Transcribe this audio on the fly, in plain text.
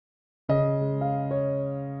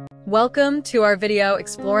Welcome to our video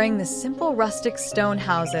exploring the simple rustic stone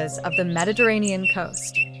houses of the Mediterranean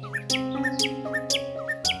coast.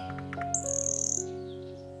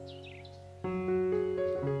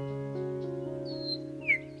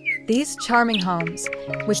 These charming homes,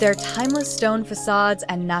 with their timeless stone facades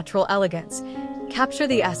and natural elegance, capture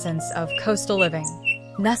the essence of coastal living.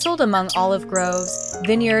 Nestled among olive groves,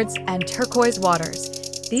 vineyards, and turquoise waters,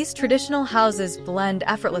 these traditional houses blend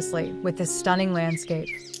effortlessly with this stunning landscape.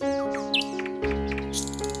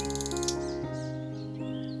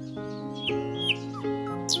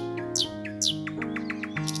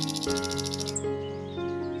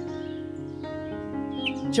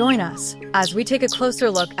 Join us as we take a closer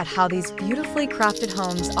look at how these beautifully crafted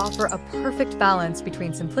homes offer a perfect balance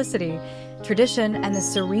between simplicity, tradition, and the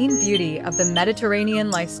serene beauty of the Mediterranean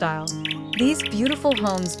lifestyle. These beautiful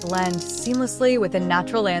homes blend seamlessly with the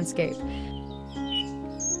natural landscape,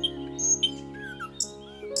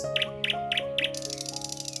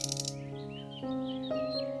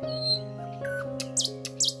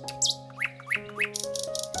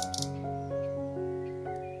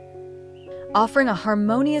 offering a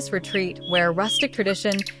harmonious retreat where rustic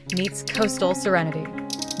tradition meets coastal serenity.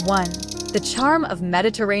 1. The charm of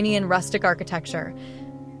Mediterranean rustic architecture.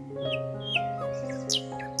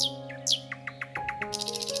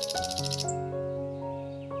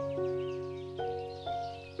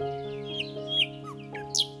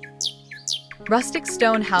 Rustic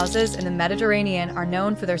stone houses in the Mediterranean are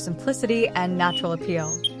known for their simplicity and natural appeal.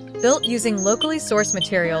 Built using locally sourced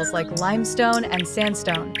materials like limestone and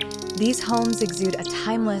sandstone, these homes exude a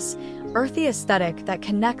timeless, earthy aesthetic that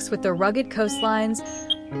connects with the rugged coastlines.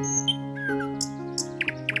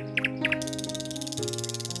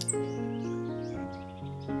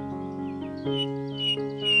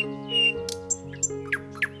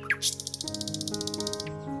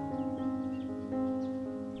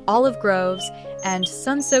 Olive groves, and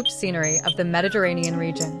sun-soaked scenery of the Mediterranean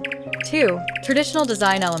region. 2. Traditional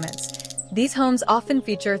design elements. These homes often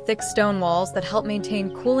feature thick stone walls that help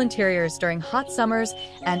maintain cool interiors during hot summers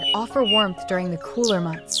and offer warmth during the cooler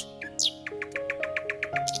months.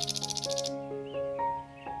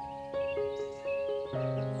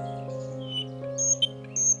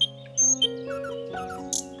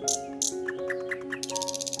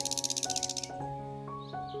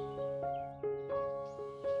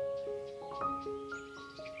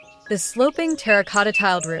 The sloping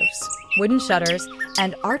terracotta-tiled roofs, wooden shutters,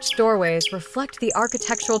 and arched doorways reflect the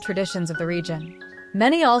architectural traditions of the region.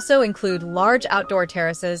 Many also include large outdoor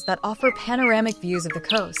terraces that offer panoramic views of the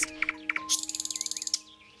coast.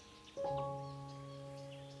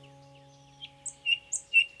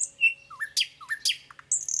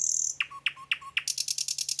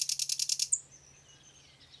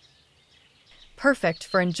 Perfect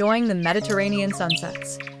for enjoying the Mediterranean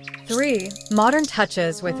sunsets. 3. Modern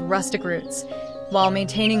touches with rustic roots. While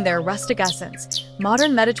maintaining their rustic essence,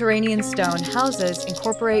 modern Mediterranean stone houses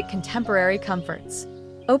incorporate contemporary comforts.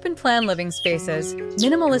 Open-plan living spaces,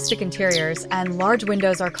 minimalistic interiors, and large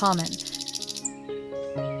windows are common.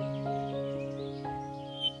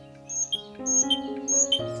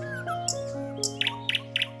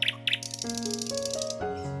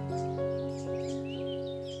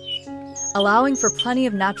 Allowing for plenty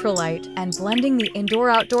of natural light and blending the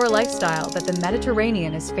indoor-outdoor lifestyle that the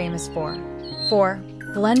Mediterranean is famous for. 4.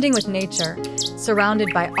 Blending with nature.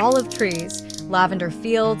 Surrounded by olive trees, lavender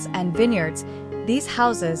fields, and vineyards, these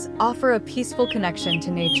houses offer a peaceful connection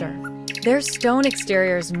to nature. Their stone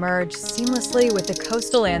exteriors merge seamlessly with the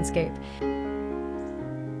coastal landscape,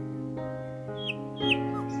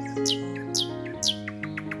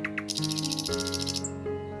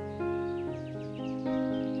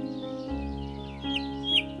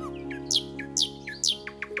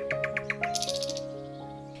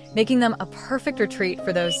 making them a perfect retreat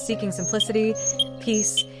for those seeking simplicity,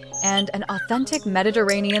 peace, and an authentic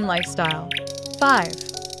Mediterranean lifestyle. 5.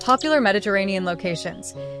 Popular Mediterranean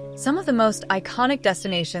locations. Some of the most iconic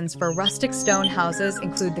destinations for rustic stone houses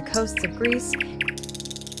include the coasts of Greece,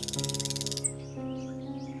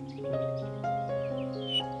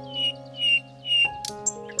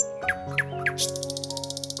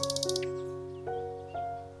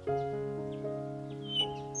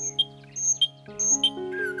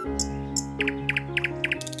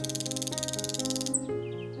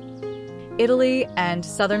 Italy, and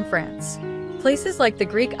southern France. Places like the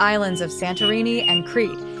Greek islands of Santorini and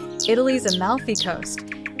Crete, Italy's Amalfi Coast,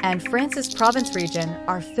 and France's Provence region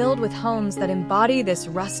are filled with homes that embody this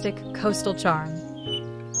rustic coastal charm.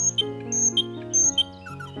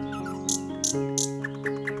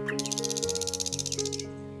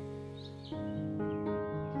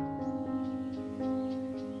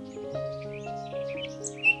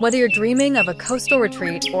 Whether you're dreaming of a coastal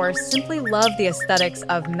retreat or simply love the aesthetics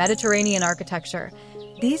of Mediterranean architecture,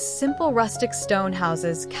 these simple rustic stone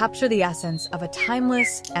houses capture the essence of a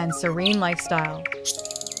timeless and serene lifestyle.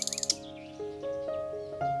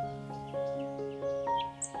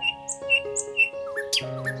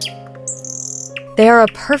 They are a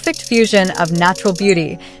perfect fusion of natural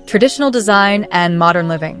beauty, traditional design, and modern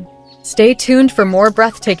living. Stay tuned for more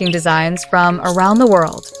breathtaking designs from around the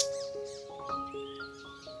world.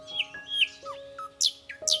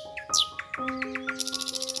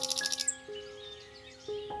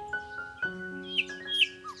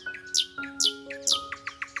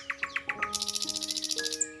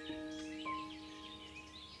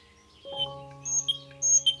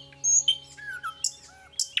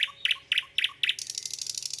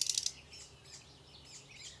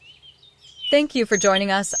 Thank you for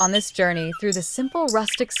joining us on this journey through the simple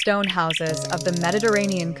rustic stone houses of the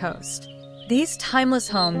Mediterranean coast. These timeless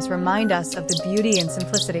homes remind us of the beauty and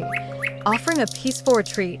simplicity, offering a peaceful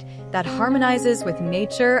retreat that harmonizes with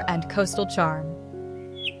nature and coastal charm.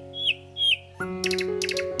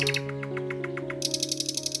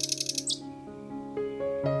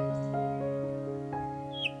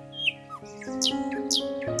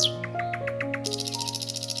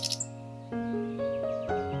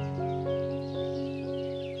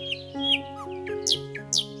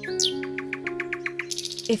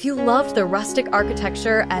 If you loved the rustic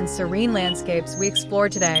architecture and serene landscapes we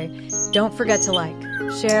explored today, don't forget to like,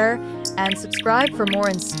 share, and subscribe for more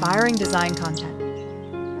inspiring design content.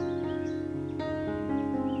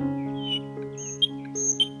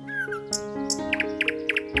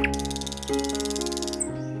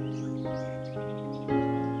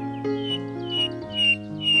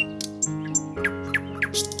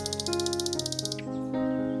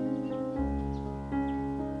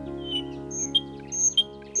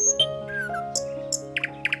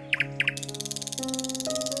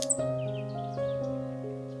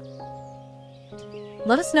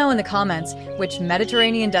 Let us know in the comments which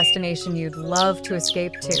Mediterranean destination you'd love to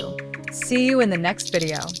escape to. See you in the next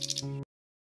video.